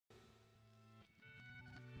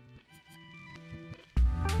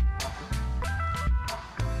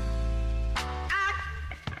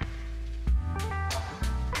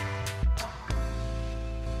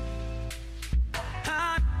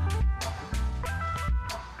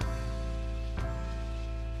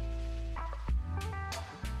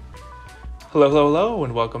Hello, hello, hello,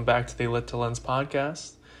 and welcome back to the Lit to Lens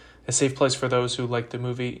podcast, a safe place for those who like the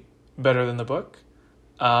movie better than the book.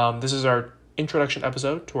 This is our introduction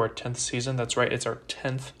episode to our 10th season. That's right, it's our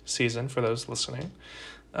 10th season for those listening.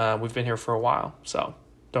 We've been here for a while, so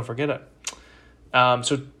don't forget it.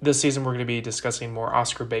 So this season we're going to be discussing more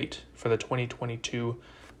Oscar bait for the 2022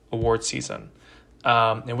 award season.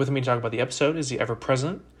 And with me to talk about the episode is the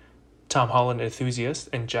ever-present Tom Holland enthusiast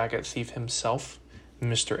and jacket thief himself,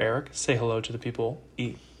 Mr. Eric. Say hello to the people.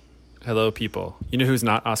 Hello, people. You know who's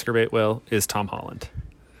not Oscar bait, Will? Is Tom Holland.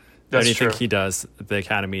 That's Anything true. he does, the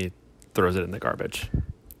Academy throws it in the garbage.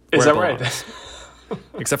 Is Where that it right? belongs.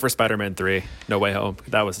 Except for Spider-Man 3, No Way Home.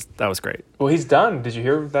 That was great. Well, he's done. Did you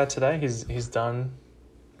hear that today? He's done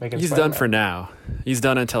making He's Spider-Man. done for now. He's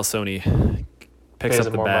done until Sony picks Pays up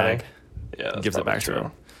him the more bag, money. Yeah, that's gives it probably back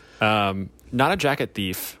true. to him. Not a jacket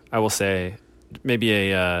thief, I will say. Maybe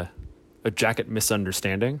a jacket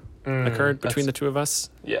misunderstanding occurred between the two of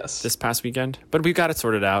us Yes. this past weekend. But we got it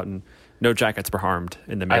sorted out, and no jackets were harmed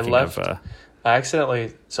in the I making left. of... I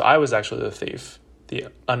accidentally... So I was actually the thief, the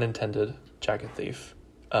unintended jacket thief.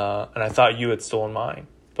 And I thought you had stolen mine,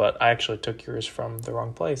 but I actually took yours from the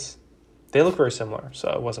wrong place. They look very similar,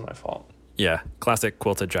 so it wasn't my fault. Yeah, classic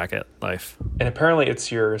quilted jacket life. And apparently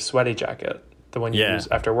it's your sweaty jacket, the one you use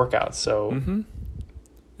after workouts. So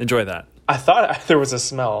Enjoy that. I thought there was a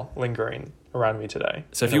smell lingering around me today.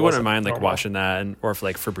 So if and you it wouldn't wasn't mind like normal. washing that, or if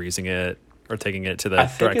like Febrezing it, or taking it to I the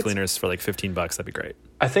think dry it's- cleaners for like $15, that'd be great.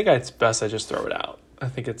 I think it's best I just throw it out. I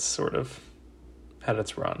think it's sort of had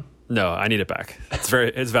its run. No, I need it back. It's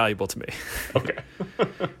valuable to me. Okay.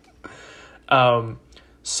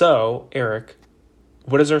 So, Eric,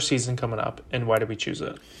 what is our season coming up, and why did we choose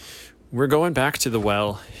it? We're going back to the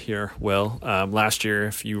well here, Will. Last year,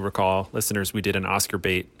 if you recall, listeners, we did an Oscar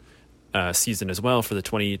bait season as well for the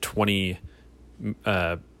 2020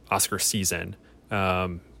 Oscar season.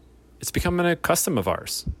 It's becoming a custom of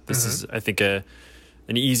ours. This is, I think, an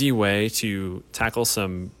easy way to tackle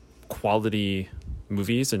some quality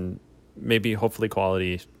movies and maybe hopefully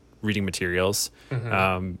quality reading materials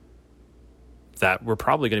that we're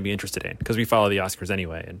probably going to be interested in because we follow the Oscars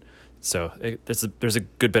anyway. And so there's a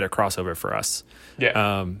good bit of crossover for us.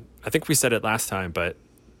 Yeah. I think we said it last time, but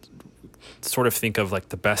sort of think of like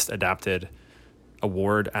the best adapted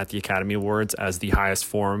award at the Academy Awards as the highest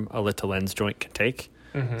form a Lit to Lens joint can take.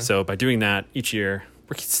 So by doing that each year,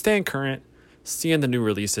 we're staying current, seeing the new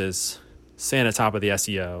releases, staying at the top of the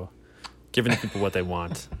SEO, giving people what they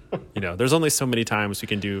want. There's only so many times we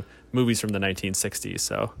can do movies from the 1960s.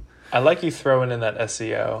 So I like you throwing in that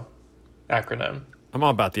SEO acronym. I'm all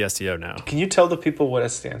about the SEO now. Can you tell the people what it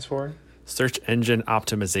stands for? Search engine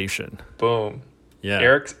optimization. Boom. Yeah.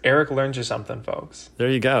 Eric learned you something, folks. There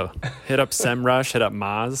you go. Hit up SEMrush, hit up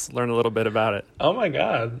Moz, learn a little bit about it. Oh my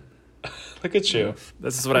God. Look at you.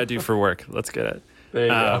 This is what I do for work. Let's get it. There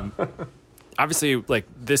you go. Obviously, like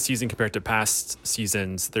this season compared to past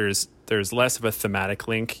seasons, there's less of a thematic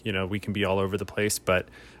link. We can be all over the place, but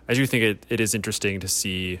I do think it is interesting to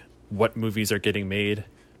see what movies are getting made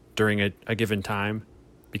during a given time,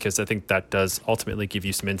 because I think that does ultimately give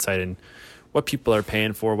you some insight in what people are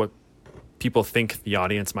paying for, what people think the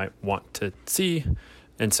audience might want to see.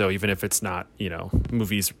 And so even if it's not,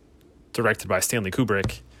 movies directed by Stanley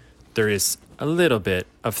Kubrick, there is a little bit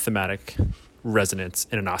of thematic resonance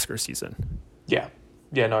in an Oscar season. Yeah.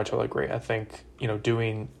 Yeah, no, I totally agree. I think,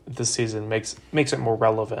 doing this season makes it more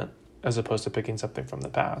relevant as opposed to picking something from the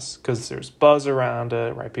past, because there's buzz around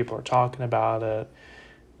it, right? People are talking about it.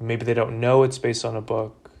 Maybe they don't know it's based on a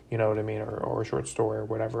book, you know what I mean, or a short story or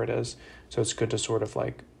whatever it is. So it's good to sort of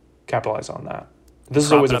like capitalize on that. This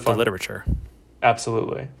is always a Propping up fun the literature.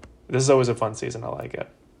 Absolutely. This is always a fun season. I like it.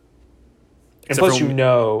 And Except plus, for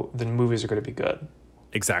the movies are going to be good.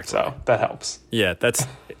 Exactly. So that helps. Yeah, that's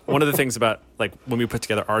one of the things about like when we put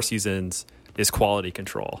together our seasons is quality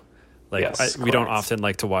control. Like Yes, we don't correct. often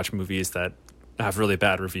like to watch movies that have really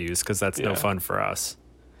bad reviews because that's no fun for us.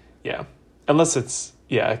 Yeah. Unless it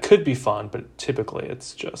could be fun, but typically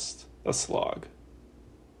it's just a slog.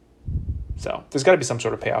 So there's got to be some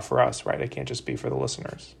sort of payoff for us, right? It can't just be for the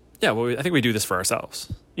listeners. Yeah, well, I think we do this for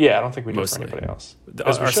ourselves. Yeah, I don't think we do it Mostly. for anybody else.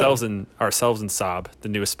 As we Ourselves should. and Saab, the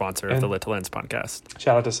newest sponsor of the Lit to Lens podcast.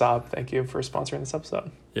 Shout out to Saab. Thank you for sponsoring this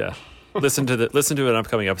episode. Yeah, listen to an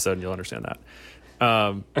upcoming episode and you'll understand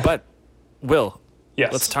that. But Will,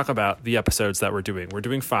 Yes. let's talk about the episodes that we're doing. We're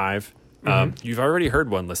doing 5. You've already heard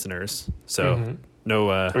one, listeners, so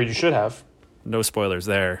Or you should have. no spoilers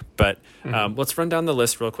there. But let's run down the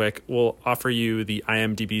list real quick. We'll offer you the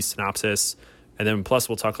IMDb synopsis, and then plus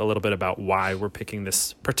we'll talk a little bit about why we're picking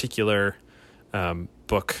this particular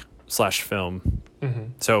book/film.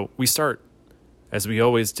 So we start as we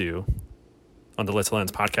always do on the Little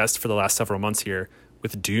Lens podcast for the last several months here,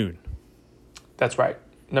 with Dune. That's right.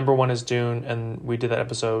 Number 1 is Dune, and we did that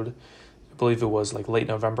episode, I believe it was like late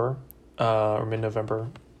November or mid-November.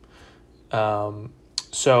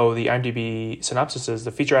 So the IMDb synopsis is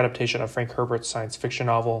the feature adaptation of Frank Herbert's science fiction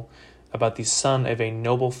novel about the son of a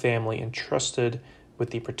noble family entrusted with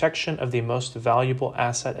the protection of the most valuable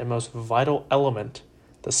asset and most vital element,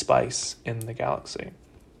 the spice in the galaxy.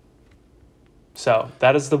 So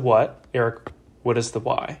that is the what. Eric, what is the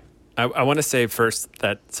why? I want to say first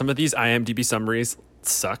that some of these IMDb summaries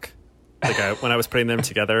suck. Like when I was putting them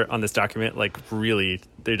together on this document, like really,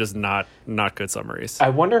 they're just not good summaries. I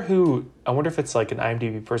wonder if it's like an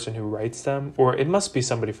IMDb person who writes them, or it must be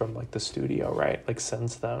somebody from like the studio, right? Like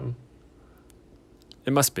sends them.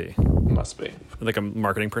 It must be. Like a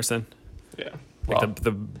marketing person. Yeah. Like Well,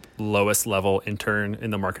 the lowest level intern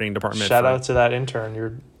in the marketing department. shout out to that intern.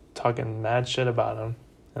 You're talking mad shit about him.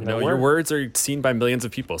 And your words are seen by millions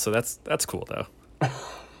of people, so that's cool though.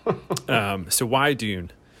 So why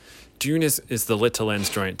Dune? Dune is the lit to lens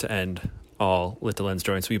joint to end all lit to lens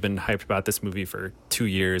joints. We've been hyped about this movie for 2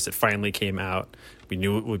 years. It finally came out. We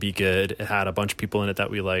knew it would be good. It had a bunch of people in it that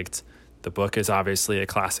we liked. The book is obviously a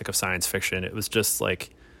classic of science fiction. It was just like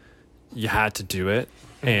you had to do it.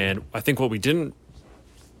 And I think what we didn't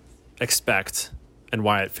expect and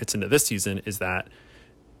why it fits into this season is that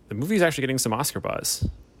the movie is actually getting some Oscar buzz.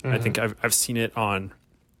 I think I've seen it on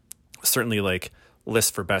certainly like lists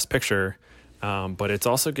for Best Picture, but it's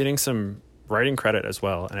also getting some writing credit as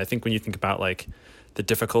well. And I think when you think about like the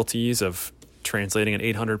difficulties of translating an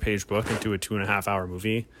 800-page book into a 2.5-hour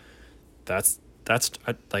movie, that's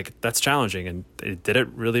challenging, and they did it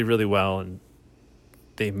really, really well, and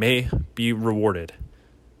they may be rewarded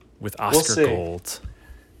with Oscar gold.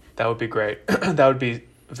 That would be great. That would be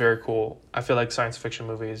very cool. I feel like science fiction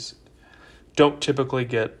movies don't typically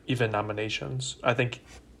get even nominations. I think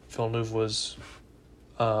Villeneuve was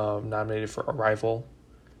nominated for Arrival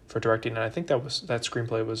for directing, and I think that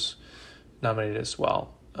screenplay was nominated as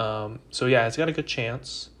well. So yeah, it's got a good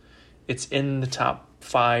chance. It's in the top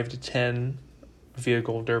 5 to 10 via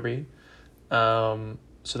Gold Derby. So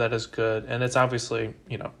that is good. And it's obviously,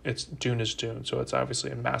 it's Dune is Dune. So it's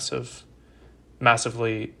obviously a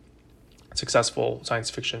massively successful science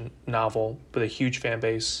fiction novel with a huge fan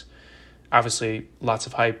base. Obviously, lots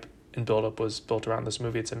of hype and buildup was built around this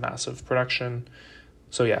movie. It's a massive production.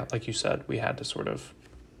 So yeah, like you said, you have to sort of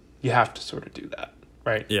do that,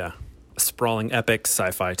 right? Yeah. A sprawling epic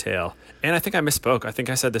sci-fi tale. And I think I misspoke. I think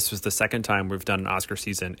I said this was the second time we've done an Oscar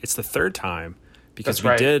season. It's the third time because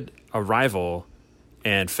we did Arrival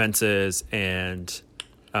and Fences and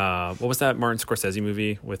what was that Martin Scorsese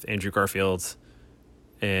movie with Andrew Garfield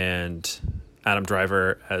and Adam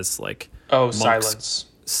Driver as like monks?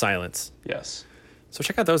 Silence. Yes. So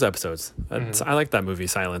check out those episodes. I like that movie,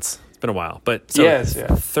 Silence. It's been a while, but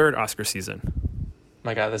third Oscar season.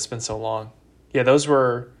 My God, that's been so long. Yeah, those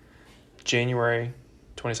were January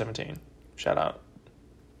 2017. Shout out.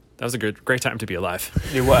 That was a great time to be alive.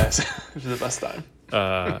 It was. It was the best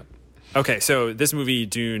time. Okay, so this movie,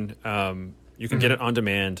 Dune, you can get it on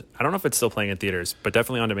demand. I don't know if it's still playing in theaters, but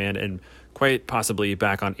definitely on demand and quite possibly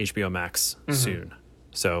back on HBO Max soon.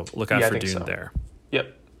 So look out for Dune there.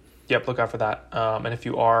 Yep, look out for that. And if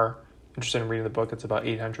you are interested in reading the book, it's about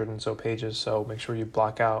 800 and so pages, so make sure you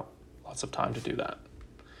block out lots of time to do that.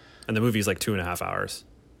 And the movie is like 2.5 hours.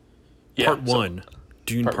 Yeah, Part 1,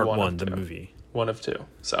 Dune Part 1, the movie. 1 of 2,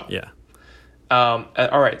 so. Yeah. All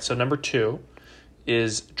right, so number 2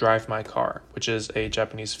 is Drive My Car, which is a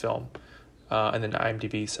Japanese film. And then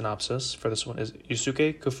IMDb synopsis for this one is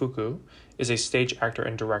Yusuke Kufuku is a stage actor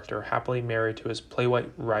and director happily married to his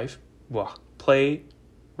playwright wife.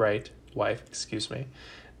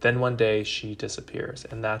 Then one day she disappears,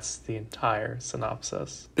 and that's the entire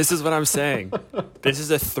synopsis. This is what I'm saying. This is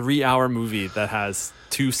a 3-hour movie that has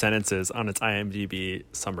 2 sentences on its IMDb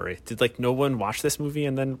summary. Did no one watch this movie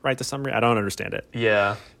and then write the summary? I don't understand it.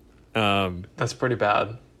 Yeah. That's pretty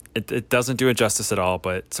bad. It doesn't do it justice at all,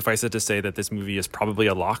 but suffice it to say that this movie is probably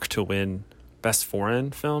a lock to win Best Foreign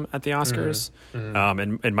Film at the Oscars.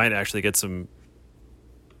 And might actually get some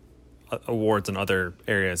awards in other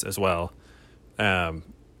areas as well.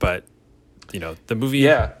 But the movie.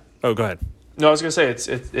 Yeah. Oh, go ahead. No, I was gonna say it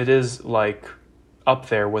is up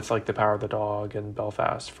there with The Power of the Dog and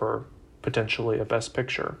Belfast for potentially a Best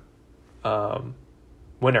Picture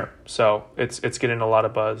winner. So it's getting a lot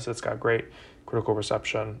of buzz. It's got great critical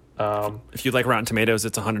reception. If you like Rotten Tomatoes,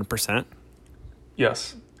 it's 100%.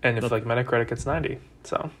 Yes, and if Metacritic, it's 90.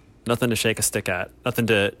 So nothing to shake a stick at. Nothing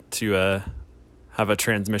to have a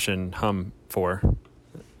transmission hum for.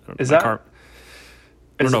 Is that?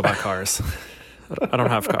 I don't know about cars. I don't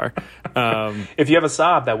have a car. If you have a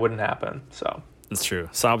Saab, that wouldn't happen. So That's true.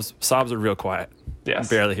 Saabs are real quiet. yes,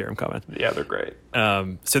 Barely hear them coming. yeah, they're great.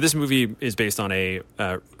 So this movie is based on a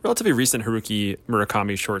relatively recent Haruki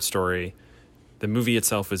Murakami short story. The movie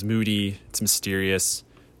itself is moody. It's mysterious.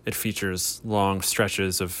 It features long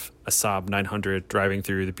stretches of a Saab 900 driving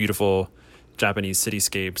through the beautiful Japanese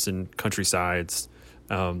cityscapes and countrysides.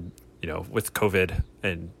 With COVID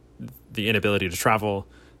and the inability to travel,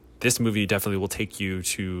 this movie definitely will take you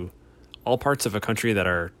to all parts of a country that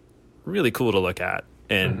are really cool to look at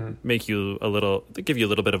and give you a little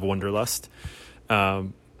bit of wanderlust. I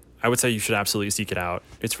would say you should absolutely seek it out.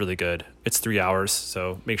 It's really good. It's 3 hours,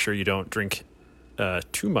 so make sure you don't drink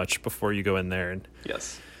too much before you go in there. And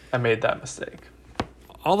Yes, I made that mistake.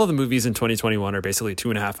 all of the movies in 2021 are basically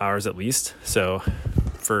 2.5 hours at least. So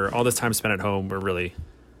for all this time spent at home, we're really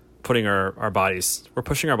pushing our bodies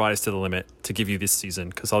to the limit to give you this season,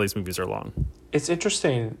 because all these movies are long. It's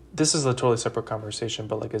interesting. This is a totally separate conversation,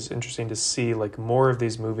 but like it's interesting to see like more of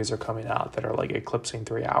these movies are coming out that are like eclipsing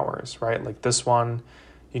 3 hours, right? Like this one,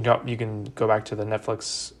 you can go back to the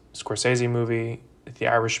Netflix Scorsese movie, The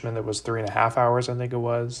Irishman, that was 3.5 hours, I think it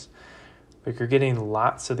was. Like you're getting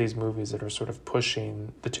lots of these movies that are sort of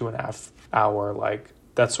pushing the 2.5 hour, like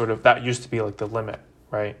that used to be like the limit,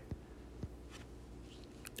 right?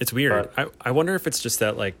 It's weird. But I wonder if it's just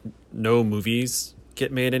that like no movies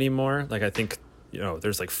get made anymore. Like I think,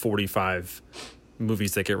 there's like 45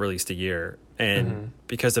 movies that get released a year. And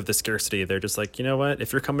because of the scarcity, they're just like, you know what?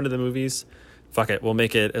 If you're coming to the movies, fuck it. We'll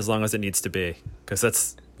make it as long as it needs to be. Because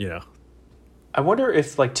that's, I wonder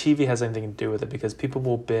if like TV has anything to do with it, because people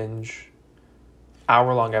will binge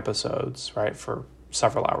hour-long episodes, right, for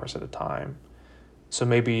several hours at a time. So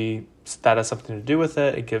maybe that has something to do with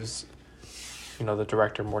it. It gives, the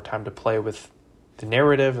director more time to play with the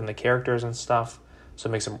narrative and the characters and stuff.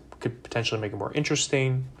 So it could potentially make it more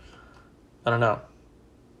interesting. I don't know.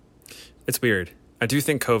 It's weird. I do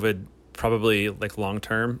think COVID probably like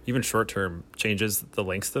long-term, even short-term, changes the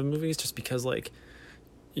lengths of movies, just because like,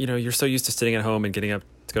 you're so used to sitting at home and getting up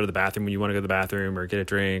to go to the bathroom when you want to go to the bathroom or get a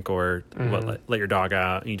drink or let your dog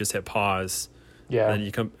out, and you just hit pause. Yeah. And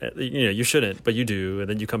you come, you shouldn't, but you do. And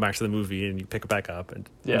then you come back to the movie and you pick it back up. And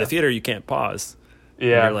in the theater, you can't pause.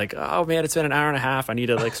 Yeah. And you're like, oh man, it's been an hour and a half. I need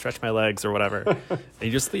to like stretch my legs or whatever. And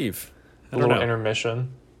you just leave. A little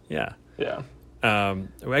intermission. Yeah. Yeah.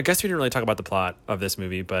 I guess we didn't really talk about the plot of this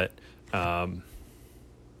movie, but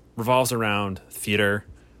revolves around theater,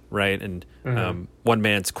 right? And one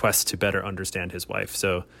man's quest to better understand his wife.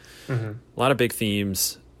 So a lot of big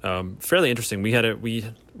themes. Fairly interesting. We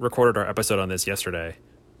recorded our episode on this yesterday,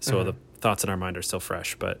 so the thoughts in our mind are still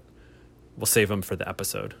fresh, but we'll save them for the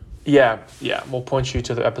episode. Yeah. We'll point you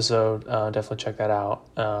to the episode. Definitely check that out.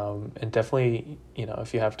 And definitely,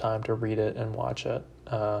 if you have time to read it and watch it,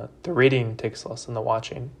 the reading takes less than the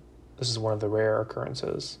watching. This is one of the rare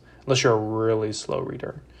occurrences, unless you're a really slow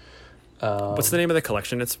reader. What's the name of the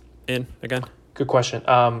collection it's in again? Good question.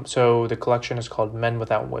 So the collection is called Men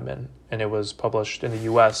Without Women, and it was published in the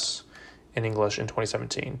U.S. in English in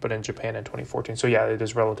 2017, but in Japan in 2014. So yeah, it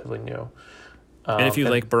is relatively new. And if you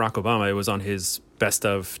like Barack Obama, it was on his best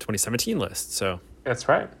of 2017 list. So that's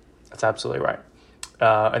right. That's absolutely right.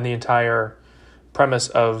 And the entire premise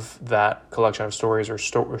of that collection of stories or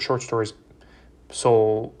short stories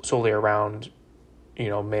solely around,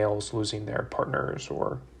 males losing their partners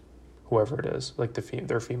or whoever it is, like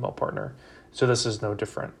their female partner. So this is no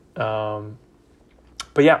different. But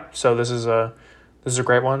yeah, so this is a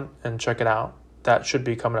great one, and check it out. That should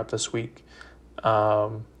be coming up this week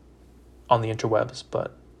on the interwebs.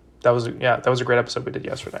 But that was a great episode we did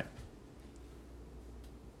yesterday.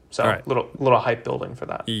 So right. little hype building for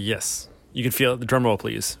that. Yes, you can feel the drum roll,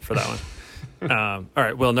 please, for that one. All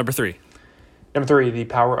right. Well, number 3. Number 3, The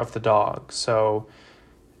Power of the Dog. So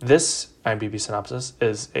this IMDb synopsis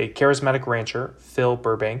is: a charismatic rancher, Phil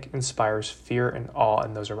Burbank, inspires fear and awe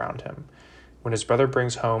in those around him. When his brother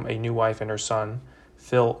brings home a new wife and her son,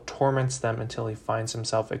 Phil torments them until he finds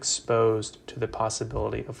himself exposed to the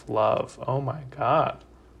possibility of love. Oh my God.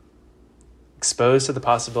 Exposed to the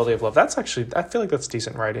possibility of love. That's actually, I feel like that's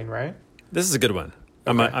decent writing, right? This is a good one.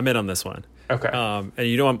 Okay. I'm in on this one. Okay. And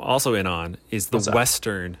I'm also in on is the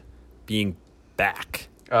Western being back.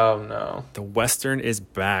 Oh no. The Western is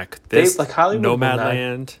back. This like Hollywood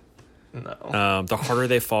Nomadland. No. The Harder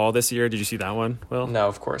They Fall this year. Did you see that one? Well, no,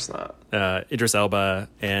 of course not. Idris Elba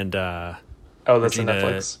and that's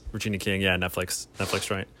Netflix. Regina King. Yeah, Netflix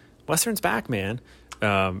joint. Western's back, man.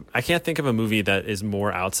 I can't think of a movie that is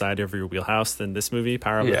more outside of your wheelhouse than this movie,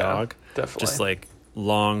 Power of the Dog. Definitely. Just like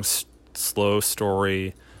long, slow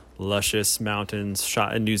story, luscious mountains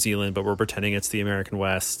shot in New Zealand, but we're pretending it's the American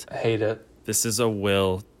West. I hate it. This is a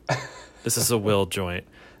Will. This is a Will joint.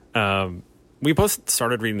 We both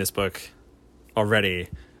started reading this book already,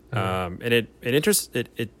 and it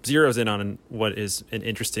zeroes in on what is an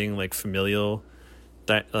interesting like familial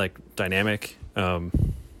dynamic.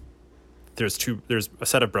 There's a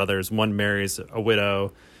set of brothers. One marries a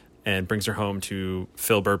widow and brings her home to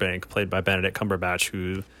Phil Burbank, played by Benedict Cumberbatch,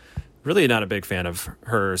 who really not a big fan of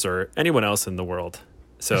hers or anyone else in the world.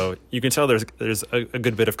 So you can tell there's a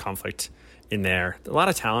good bit of conflict in there. A lot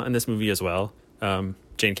of talent in this movie as well.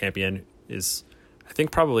 Jane Campion is, I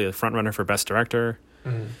think, probably a front runner for Best Director.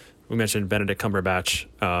 We mentioned Benedict Cumberbatch.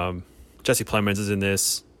 Jesse Plemons is in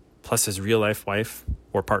this, plus his real life wife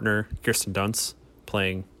or partner, Kirsten Dunst,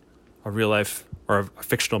 playing a real life or a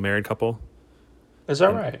fictional married couple. Is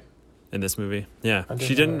that right? In this movie, yeah,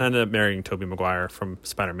 she didn't end up marrying Tobey Maguire from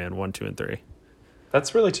Spider-Man 1, 2, and 3.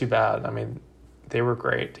 That's really too bad. I mean, they were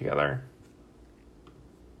great together.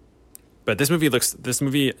 But this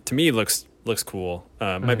movie to me looks cool.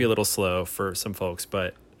 Might be a little slow for some folks,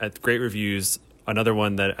 but at great reviews. Another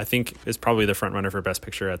one that I think is probably the front runner for Best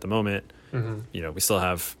Picture at the moment. You know, we still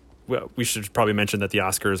have. Well, we should probably mention that the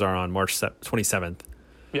Oscars are on March 27th.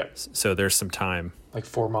 Yeah. So there's some time. Like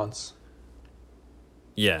 4 months.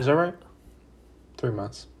 Yeah. Is that right? 3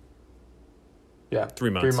 months. Yeah. 3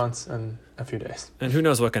 months. 3 months and a few days. And who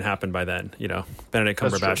knows what can happen by then? You know, Benedict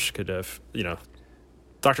Cumberbatch could have. You know,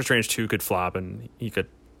 Doctor Strange 2 could flop and he could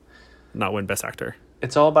not win Best Actor.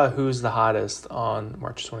 It's all about who's the hottest on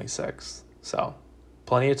March 26th. So,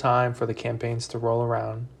 plenty of time for the campaigns to roll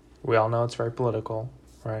around. We all know it's very political,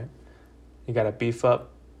 right? You got to beef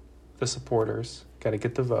up the supporters. Got to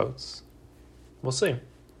get the votes. We'll see.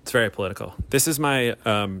 It's very political. This is my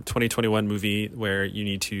 2021 movie where you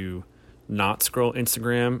need to not scroll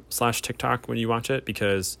Instagram/TikTok when you watch it,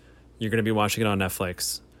 because you're going to be watching it on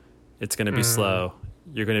Netflix. It's going to be slow.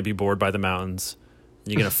 You're going to be bored by the mountains.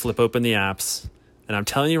 You're going to flip open the apps. And I'm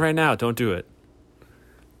telling you right now, don't do it.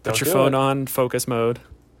 Put your phone on focus mode.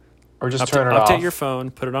 Or just turn it off. Update your phone,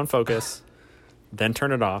 put it on focus, then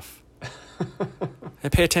turn it off.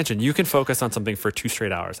 And pay attention. You can focus on something for 2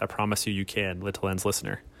 straight hours. I promise you can, Little Lens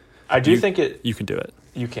listener. I do think you can do it.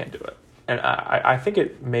 You can do it. And I think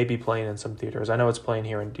it may be playing in some theaters. I know it's playing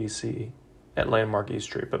here in DC at Landmark East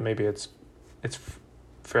Street, but maybe it's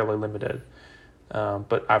fairly limited.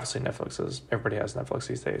 But obviously everybody has Netflix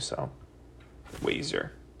these days, so way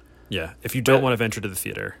easier. Yeah, if you don't want to venture to the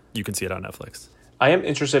theater, you can see it on Netflix. I am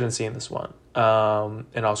interested in seeing this one,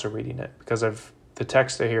 and also reading it, because of the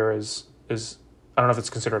text here is I don't know if it's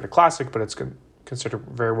considered a classic, but it's considered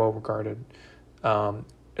very well regarded,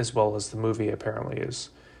 as well as the movie apparently is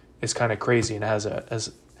kind of crazy and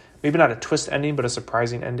has maybe not a twist ending, but a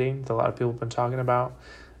surprising ending that a lot of people have been talking about.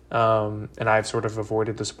 And I've sort of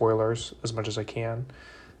avoided the spoilers as much as I can.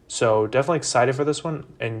 So definitely excited for this one,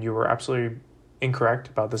 and you were absolutely incorrect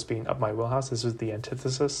about this being up my wheelhouse. This is the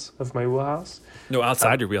antithesis of my wheelhouse. No,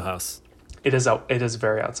 outside your wheelhouse. It is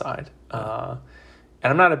very outside. And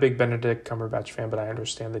I'm not a big Benedict Cumberbatch fan, but I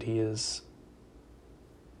understand that he is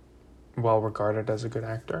well regarded as a good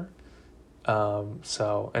actor.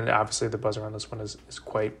 So, and obviously the buzz around this one is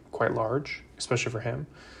quite large, especially for him.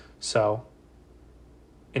 So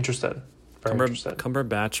interested. Very interested.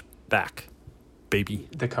 Cumberbatch back, baby.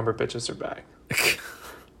 The Cumberbitches are back.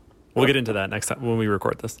 We'll get into that next time when we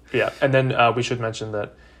record this. Yeah, and then we should mention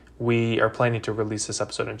that we are planning to release this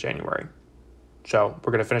episode in January. So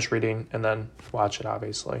we're going to finish reading and then watch it,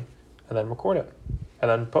 obviously, and then record it, and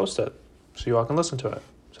then post it so you all can listen to it.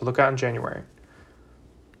 So look out in January.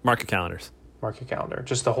 Mark your calendars. Mark your calendar.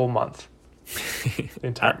 Just the whole month. The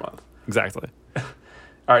entire month. Exactly. All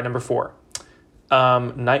right, number 4.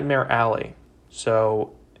 Nightmare Alley.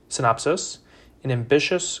 So, synopsis. An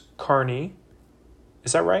ambitious carny.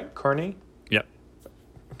 Is that right? Carney? Yep.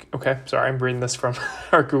 Okay, sorry, I'm reading this from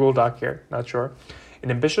our Google Doc here. Not sure. An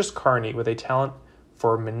ambitious carny with a talent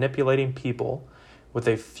for manipulating people with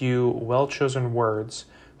a few well-chosen words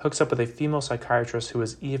hooks up with a female psychiatrist who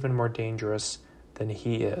is even more dangerous than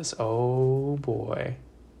he is. Oh, boy.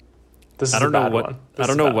 This is a bad one. I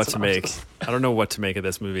don't know what to make. I don't know what to make of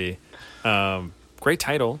this movie. Great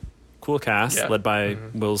title. Cool cast, led by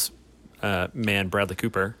Will's man, Bradley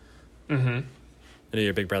Cooper. Mm-hmm. I know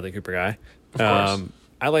you're a big Bradley Cooper guy. Of course.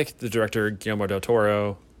 I like the director Guillermo del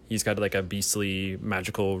Toro. He's got like a beastly,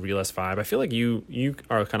 magical realist vibe. I feel like you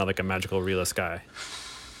are kind of like a magical realist guy.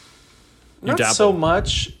 Not so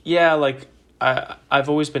much. Yeah, like I've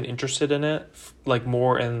always been interested in it, like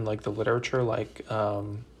more in like the literature, like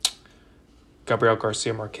Gabriel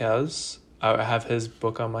Garcia Marquez. I have his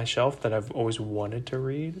book on my shelf that I've always wanted to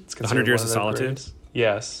read. It's The 100 Years of Solitude? Greatest.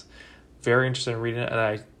 Yes. Very interested in reading it, and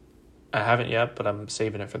I haven't yet, but I'm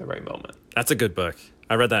saving it for the right moment. That's a good book.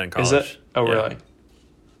 I read that in college. Is it? Oh, yeah. Really?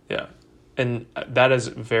 Yeah. And that is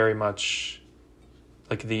very much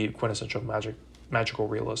like the quintessential magical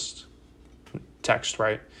realist text,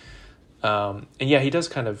 right? And yeah, he does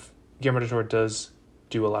Guillermo del Toro does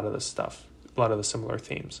do a lot of this stuff, a lot of the similar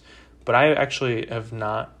themes. But I actually have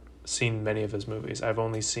not seen many of his movies. I've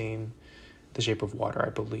only seen The Shape of Water, I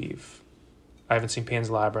believe. I haven't seen Pan's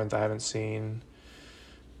Labyrinth. I haven't seen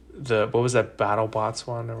what was that BattleBots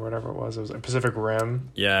one or whatever it was? It was Pacific Rim.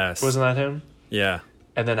 Yes. Wasn't that him? Yeah.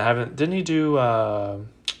 And then didn't he do,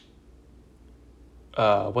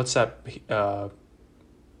 what's that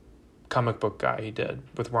comic book guy he did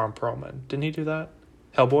with Ron Perlman? Didn't he do that?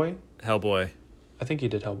 Hellboy? Hellboy. I think he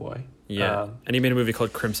did Hellboy. Yeah. And he made a movie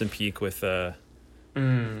called Crimson Peak with, Taylor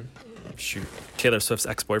Swift's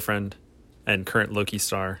ex-boyfriend and current Loki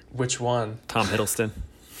star. Which one? Tom Hiddleston.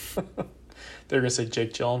 They're going to say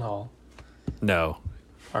Jake Gyllenhaal. No.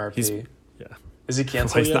 R.I.P. Yeah. Is he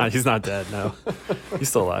canceled yet? He's not dead, no. He's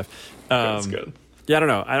still alive. That's good. Yeah, I don't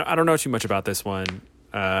know. I don't know too much about this one.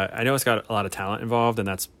 I know it's got a lot of talent involved, and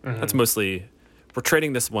that's mostly... We're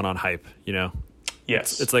trading this one on hype, you know?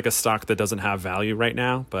 Yes. It's like a stock that doesn't have value right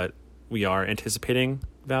now, but we are anticipating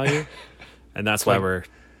value. And that's why we're...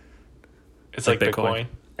 It's like Bitcoin.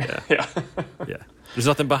 Yeah. Yeah. Yeah. There's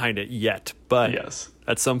nothing behind it yet, but yes,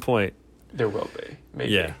 at some point... There will be.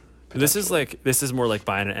 Maybe. Yeah. This is more like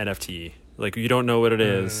buying an NFT. Like, you don't know what it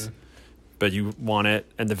is, but you want it,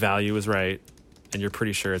 and the value is right, and you're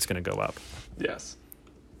pretty sure it's going to go up. Yes.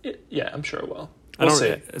 Yeah, I'm sure it will. We'll see.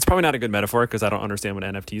 It's probably not a good metaphor because I don't understand what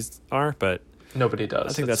NFTs are, but... Nobody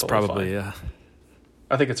does. I think that's probably, yeah.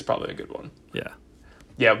 I think it's probably a good one. Yeah.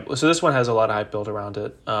 Yeah, so this one has a lot of hype built around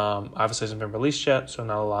it. Obviously, it hasn't been released yet, so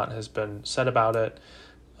not a lot has been said about it.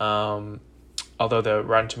 Although the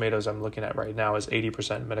Rotten Tomatoes I'm looking at right now is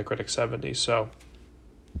 80%, Metacritic 70%, so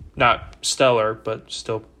not stellar, but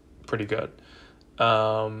still pretty good.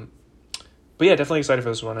 But yeah, definitely excited for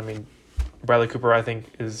this one. I mean, Bradley Cooper, I think,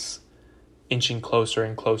 is inching closer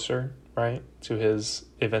and closer, right, to his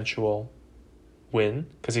eventual win,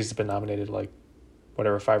 because he's been nominated 5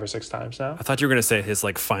 or 6 times now. I thought you were going to say his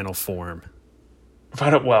final form.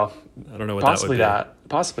 Well, I don't know what possibly that would be.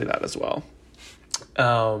 Possibly that as well.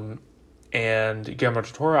 And Guillermo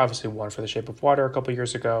del Toro obviously won for The Shape of Water a couple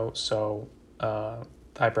years ago, so the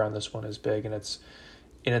hype around this one is big, and it's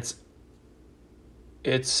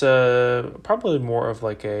probably more of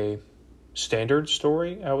a standard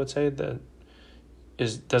story, I would say, that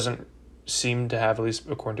doesn't seem to have, at least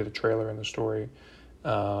according to the trailer and the story,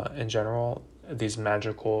 in general, these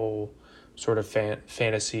magical sort of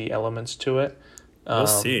fantasy elements to it. We'll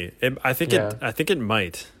see. I think it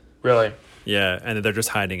might. Really? Yeah, and they're just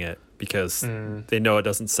hiding it because they know it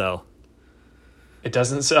doesn't sell. It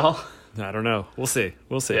doesn't sell? I don't know. We'll see.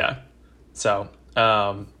 Yeah. So,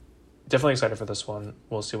 definitely excited for this one.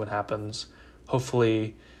 We'll see what happens.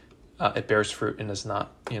 Hopefully, it bears fruit and is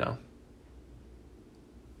not,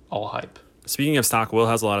 all hype. Speaking of stock, Will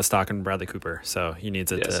has a lot of stock in Bradley Cooper, so he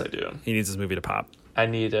needs it. Yes, I do. He needs his movie to pop. I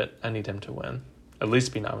need it. I need him to win. At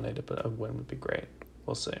least be nominated, but a win would be great.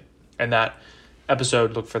 We'll see. And that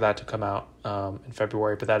episode, look for that to come out in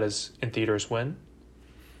February, but that is in theaters when?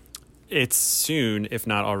 It's soon, if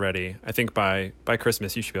not already. I think by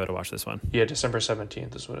Christmas, you should be able to watch this one. Yeah, December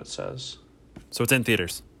 17th is what it says. So it's in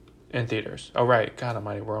theaters. In theaters. Oh, right. God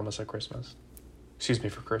almighty, we're almost at Christmas. Excuse me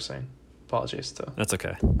for cursing. Apologies to... That's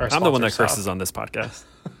okay. I'm the one that curses on this podcast.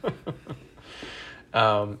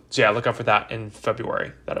 So yeah, look out for that in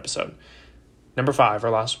February, that episode. Number 5, our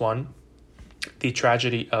last one. The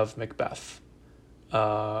Tragedy of Macbeth.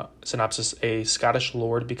 Synopsis: a Scottish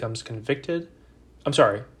lord becomes convinced, I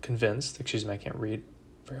can't read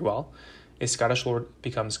very well. A Scottish lord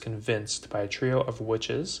becomes convinced by a trio of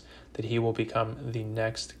witches that he will become the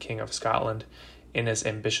next king of Scotland, and his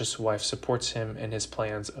ambitious wife supports him in his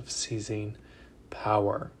plans of seizing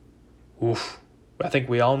power. Oof. I think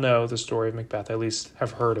we all know the story of Macbeth, at least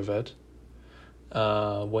have heard of it.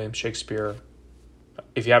 William Shakespeare.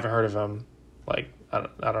 If you haven't heard of him, I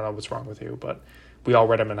don't know what's wrong with you, but we all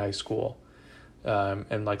read him in high school,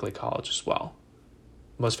 and likely college as well.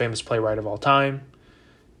 Most famous playwright of all time,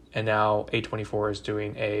 and now A24 is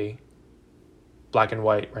doing a black and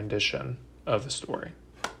white rendition of the story.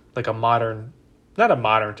 Like a modern, not a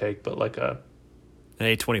modern take, but an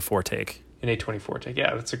A24 take. An A24 take,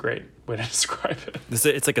 yeah, that's a great way to describe it.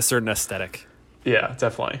 It's like a certain aesthetic. Yeah,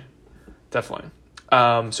 definitely.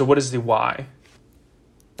 So what is the why?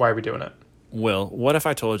 Why are we doing it? Will, what if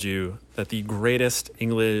I told you that the greatest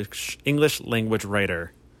English language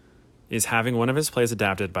writer is having one of his plays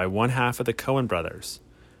adapted by one half of the Coen brothers,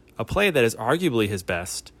 a play that is arguably his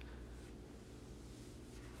best,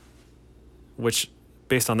 which,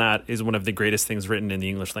 based on that, is one of the greatest things written in the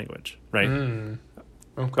English language, right? Okay.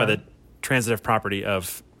 By the transitive property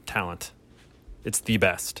of talent. It's the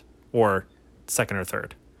best, or second or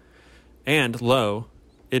third. And lo,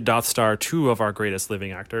 it doth star two of our greatest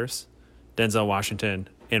living actors, Denzel Washington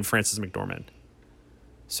and Frances McDormand.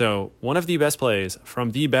 So one of the best plays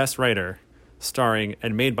from the best writer, starring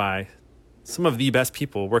and made by some of the best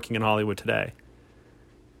people working in Hollywood today.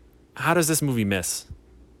 How does this movie miss?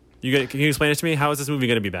 Can you explain it to me? How is this movie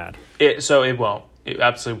going to be bad? It won't. It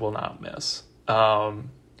absolutely will not miss.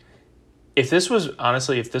 If this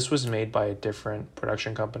was made by a different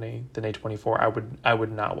production company than A24, I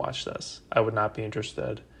would not watch this. I would not be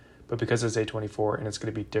interested. But because it's A24 and it's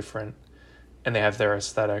going to be different, and they have their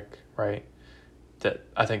aesthetic, right? That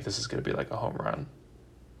I think this is going to be like a home run.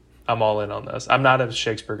 I'm all in on this. I'm not a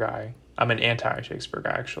Shakespeare guy. I'm an anti-Shakespeare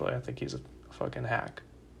guy, actually. I think he's a fucking hack.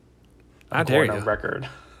 How dare you? On record.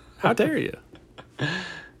 How dare you?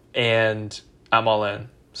 And I'm all in.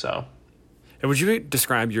 So. And would you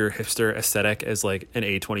describe your hipster aesthetic as like an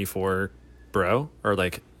A24 bro? Or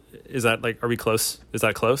like, is that like, are we close? Is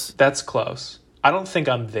that close? That's close. I don't think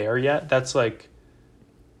I'm there yet. That's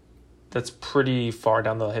pretty far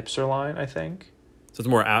down the hipster line, I think. So it's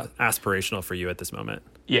more aspirational for you at this moment.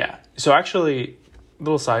 Yeah. So actually,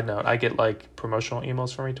 little side note, I get like promotional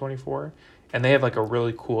emails from A24, and they have like a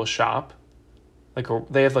really cool shop.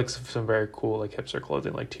 They have like some very cool like hipster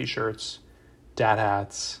clothing, like t-shirts, dad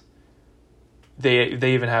hats. They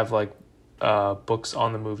even have like books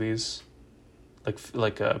on the movies,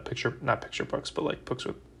 like picture, not picture books, but like books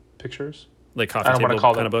with pictures. Like coffee table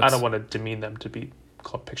kind of books. I don't want to demean them to be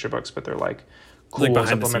called picture books, but they're like cool like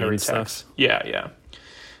supplementary text. Yeah,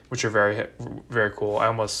 which are very very cool. I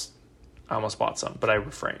almost bought some, but I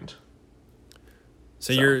refrained.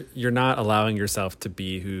 So you're not allowing yourself to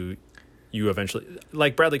be who you eventually,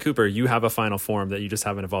 like Bradley Cooper, you have a final form that you just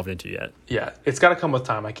haven't evolved into yet. Yeah, it's got to come with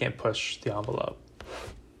time. I can't push the envelope.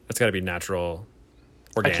 It's got to be natural,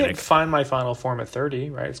 organic. I can't find my final form at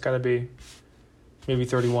 30, right? It's got to be maybe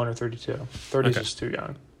 31 or 32. 30 is just too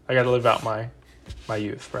young. I got to live out my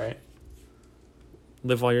youth, right?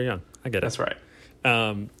 Live while you're young. I get it. That's right.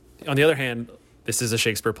 On the other hand, this is a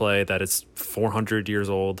Shakespeare play that is 400 years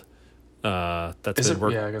old. That's been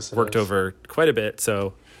worked over quite a bit.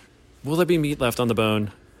 So will there be meat left on the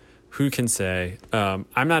bone? Who can say? I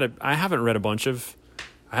haven't read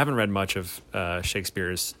much of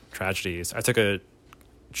Shakespeare's tragedies. I took a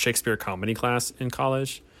Shakespeare comedy class in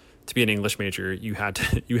college. To be an English major, you had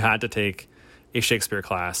to take a Shakespeare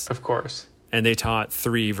class. Of course. And they taught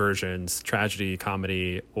 3 versions: tragedy,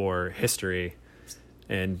 comedy, or history.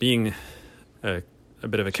 And being a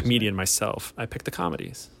bit of a comedian myself, I picked the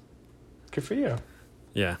comedies. Good for you.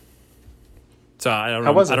 Yeah. So I don't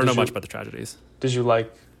know much about the tragedies. Did you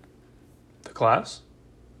like the class?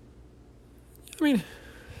 I mean,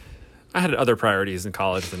 I had other priorities in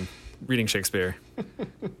college than reading Shakespeare.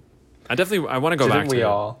 I want to go back to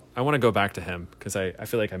him. I want to go back to him because I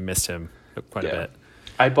feel like I missed him quite a bit.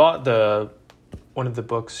 I bought one of the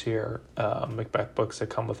books here, Macbeth books that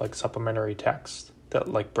come with like supplementary text that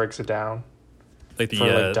like breaks it down. Like for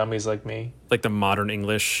like dummies like me. Like the modern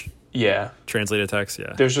English. Yeah. Translated text,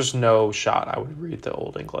 yeah. There's just no shot I would read the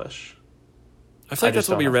old English. I feel like that's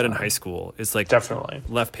what we read in high school. It's like definitely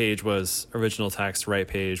left page was original text, right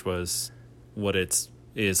page was what it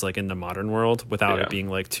is like in the modern world without it being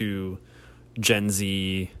like too Gen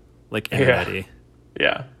Z, like anybody.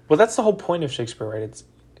 Yeah. Well, that's the whole point of Shakespeare, right?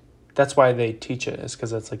 That's why they teach it, is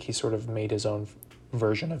because it's like he sort of made his own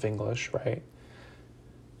version of English, right?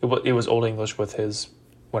 It was Old English with his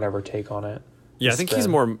whatever take on it. Yeah, I think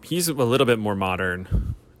he's a little bit more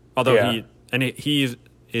modern. Although he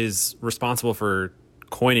is responsible for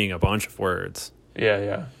coining a bunch of words.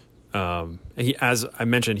 Yeah. He, as I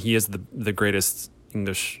mentioned, he is the greatest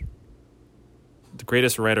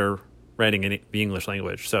writer writing in the English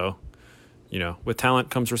language. So, with talent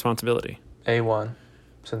comes responsibility. A1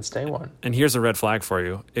 since day one. And here's a red flag for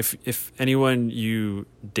you. If anyone you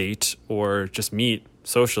date or just meet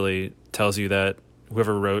socially tells you that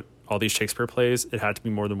whoever wrote all these Shakespeare plays, it had to be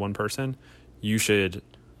more than one person, you should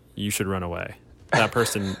run away. That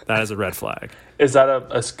person, that is a red flag. Is that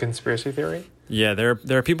a conspiracy theory? Yeah, there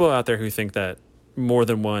are people out there who think that more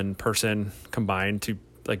than one person combined to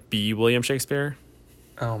like be William Shakespeare.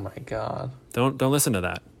 Oh my God. Don't listen to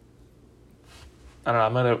that. I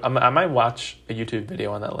don't know. I might watch a YouTube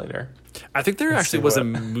video on that later. I think there Let's actually see was a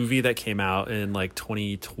what- movie that came out in like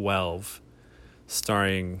 2012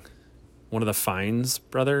 starring one of the Fiennes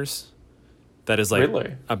brothers that is like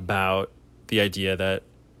Really? about the idea that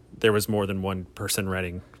there was more than one person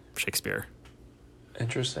writing Shakespeare.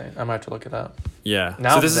 Interesting. I might have to look it up. Yeah.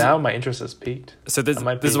 Now my interest is peaked. So this I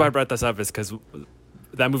might is be- why I brought this up, is because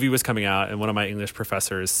that movie was coming out, and one of my English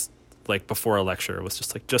professors, like before a lecture, was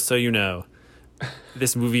just like, "Just so you know,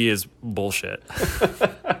 this movie is bullshit."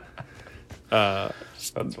 That's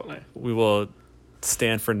funny. We will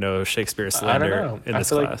stand for no Shakespeare I don't slander know. in I this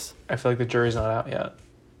feel class. I feel like the jury's not out yet.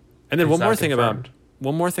 And then It's one more not thing confirmed.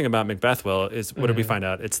 about Macbeth, Will, is what did we find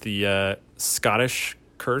out? It's the Scottish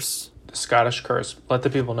curse. The Scottish curse. Let the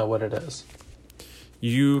people know what it is.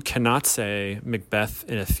 You cannot say Macbeth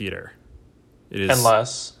in a theater. It is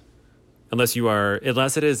Unless unless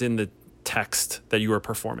it is in the text that you are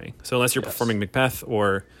performing. So unless you're Yes. performing Macbeth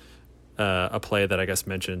or a play that I guess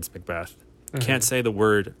mentions Macbeth, you Mm-hmm. can't say the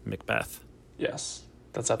word Macbeth yes,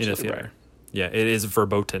 that's in a absolutely theater. right. Yeah, it is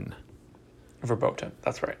verboten. Verboten.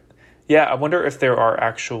 That's right. Yeah, I wonder if there are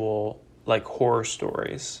actual like horror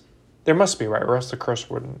stories. There must be, right? Or else the curse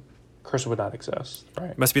would not exist,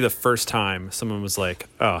 right? It must be the first time someone was like,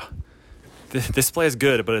 "Oh, this play is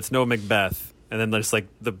good, but it's no Macbeth," and then just like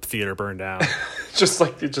the theater burned down. Just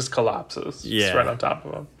like it just collapses. Yeah. Just right on top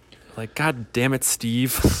of him. Like, God damn it,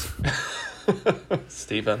 Steve!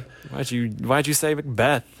 Stephen, Why'd you say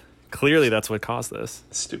Macbeth? Clearly, that's what caused this.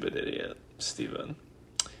 stupid idiot, Stephen.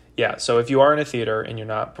 Yeah. So if you are in a theater and you're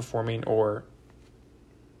not performing or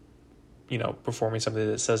performing something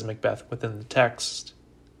that says Macbeth within the text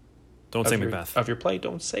Don't say Macbeth. of your play,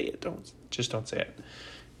 don't say it. Don't say it.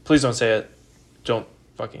 Please don't say it. Don't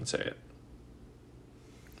fucking say it.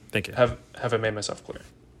 Thank you. Have I made myself clear?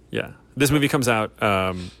 Yeah. This movie comes out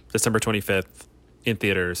December 25th in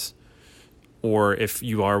theaters. Or if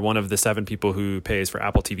you are one of the 7 people who pays for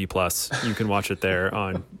Apple TV Plus, you can watch it there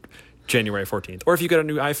on January 14th. Or if you get a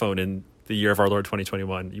new iPhone in the year of our Lord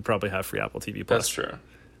 2021, you probably have free Apple TV Plus. That's true.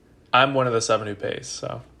 I'm one of the 7 who pays.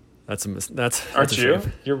 So That's aren't a you?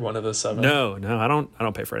 shame. You're one of the 7. No, I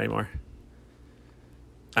don't pay for it anymore.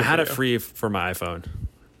 I Good had for it you. free for my iPhone.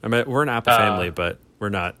 I mean, we're an Apple family, but we're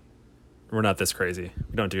not this crazy.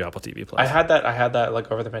 We don't do Apple TV Plus. I had that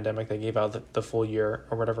like over the pandemic. They gave out the full year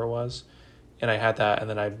or whatever it was, and I had that, and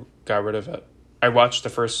then I got rid of it. I watched the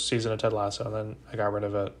first season of Ted Lasso, and then I got rid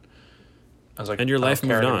of it. I was like, and your I don't life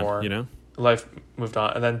care moved anymore. on, you know? Life moved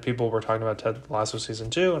on, and then people were talking about Ted Lasso season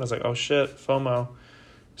 2, and I was like, oh shit, FOMO.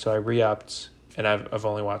 So I re-upped, and I've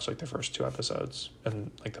only watched like the first 2 episodes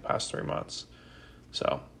in like the past 3 months.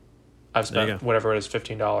 So I've There you spent go. whatever it is,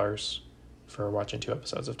 $15 for watching 2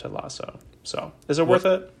 episodes of Ted Lasso. So is it worth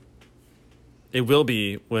it? It will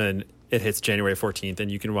be when it hits January 14th, and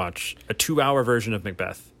you can watch a 2-hour version of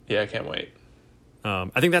Macbeth. Yeah, I can't wait. I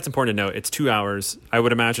think that's important to note. It's 2 hours. I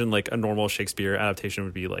would imagine like a normal Shakespeare adaptation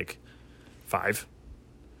would be like 5.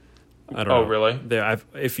 I don't know. Oh, really?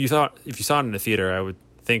 If you saw it in the theater, I would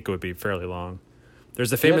think it would be fairly long.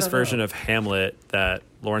 There's a famous don't version know. of Hamlet that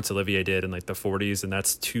Laurence Olivier did in like the 40s, and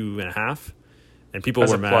that's 2.5. And people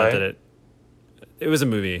As were a mad play? that it was a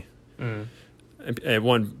movie. Mm. It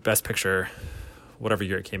won Best Picture, whatever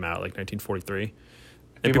year it came out, like 1943.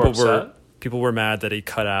 And People were upset? people were mad that he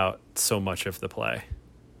cut out so much of the play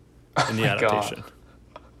in the my God. adaptation.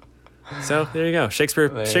 So there you go. Shakespeare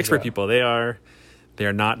There you go. people, they are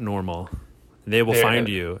not normal. They will They're- find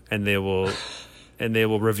you and they will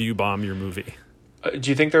review bomb your movie. Do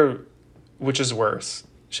you think which is worse,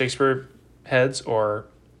 Shakespeare heads or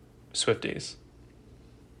Swifties?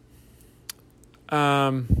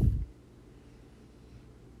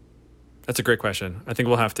 That's a great question. I think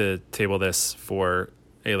we'll have to table this for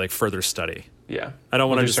a like further study. Yeah, I don't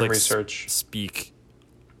want We'll to do just some like research. speak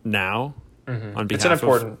now on behalf It's an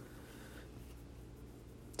important.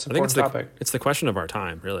 It's I an think important topic. it's the question of our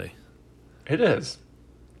time, really. It is.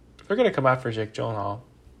 They're gonna come after Jake Gyllenhaal.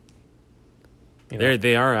 You know?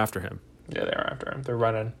 They are after him. Yeah, they are after him. They're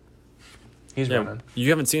running. He's Yeah, running. you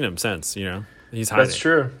haven't seen him since, you know. He's hiding. That's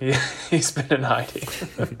true. He's been in hiding.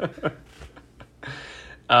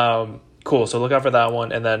 Cool. So look out for that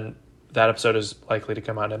one, and then that episode is likely to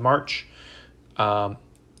come out in March, and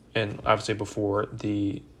obviously before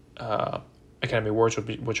the Academy Awards,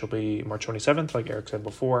 which will be March 27th, like Eric said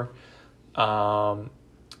before. And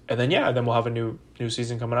then we'll have a new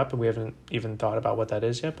season coming up, and we haven't even thought about what that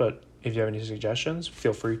is yet. But if you have any suggestions,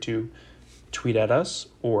 feel free to tweet at us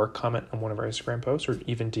or comment on one of our Instagram posts, or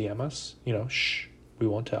even DM us. You know, we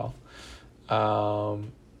won't tell.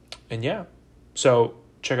 And yeah, so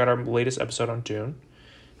check out our latest episode on Dune.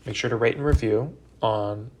 Make sure to rate and review.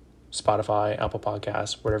 on Spotify, Apple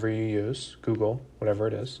Podcasts, whatever you use, Google, whatever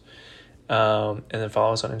it is. And then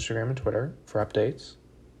follow us on Instagram and Twitter for updates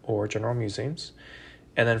or general musings.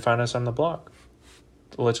 And then find us on the blog,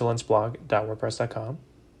 littleensblog.wordpress.com.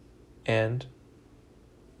 And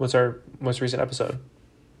what's our most recent episode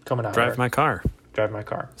coming out? Drive My Car. Drive My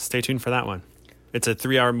Car. Stay tuned for that one. It's a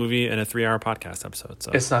 3-hour movie and a 3-hour podcast episode.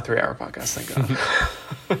 So it's not 3-hour podcast, thank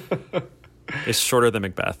God. It's shorter than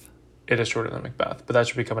Macbeth. It is shorter than Macbeth, but that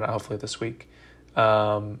should be coming out hopefully this week.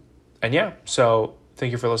 And yeah, so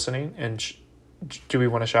thank you for listening. And do we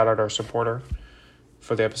want to shout out our supporter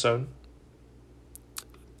for the episode?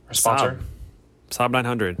 Our sponsor? Saab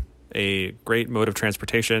 900, a great mode of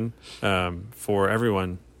transportation for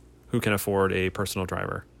everyone who can afford a personal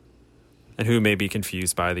driver and who may be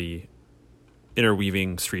confused by the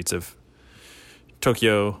interweaving streets of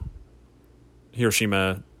Tokyo,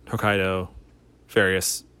 Hiroshima, Hokkaido,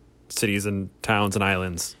 various cities and towns and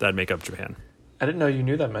islands that make up Japan. I didn't know you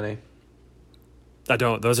knew that many. I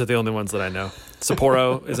don't. Those are the only ones that I know.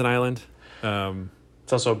 Sapporo is an island.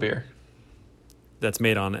 It's also a beer. That's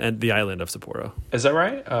made on the island of Sapporo. Is that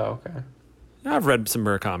right? Oh, okay. I've read some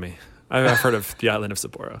Murakami. I've heard of the island of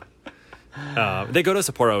Sapporo. They go to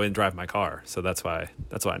Sapporo and drive my car, so that's why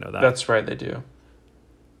I know that. That's right, they do.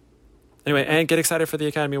 Anyway, and get excited for the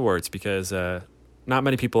Academy Awards because not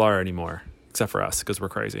many people are anymore, except for us, because we're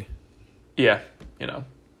crazy. Yeah,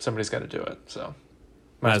 somebody's got to do it, so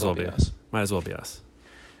might as well be us. Might as well be us.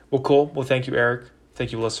 Well, cool. Well, thank you, Eric.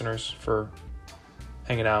 Thank you, listeners, for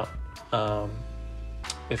hanging out.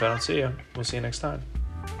 If I don't see you, we'll see you next time.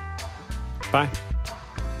 Bye.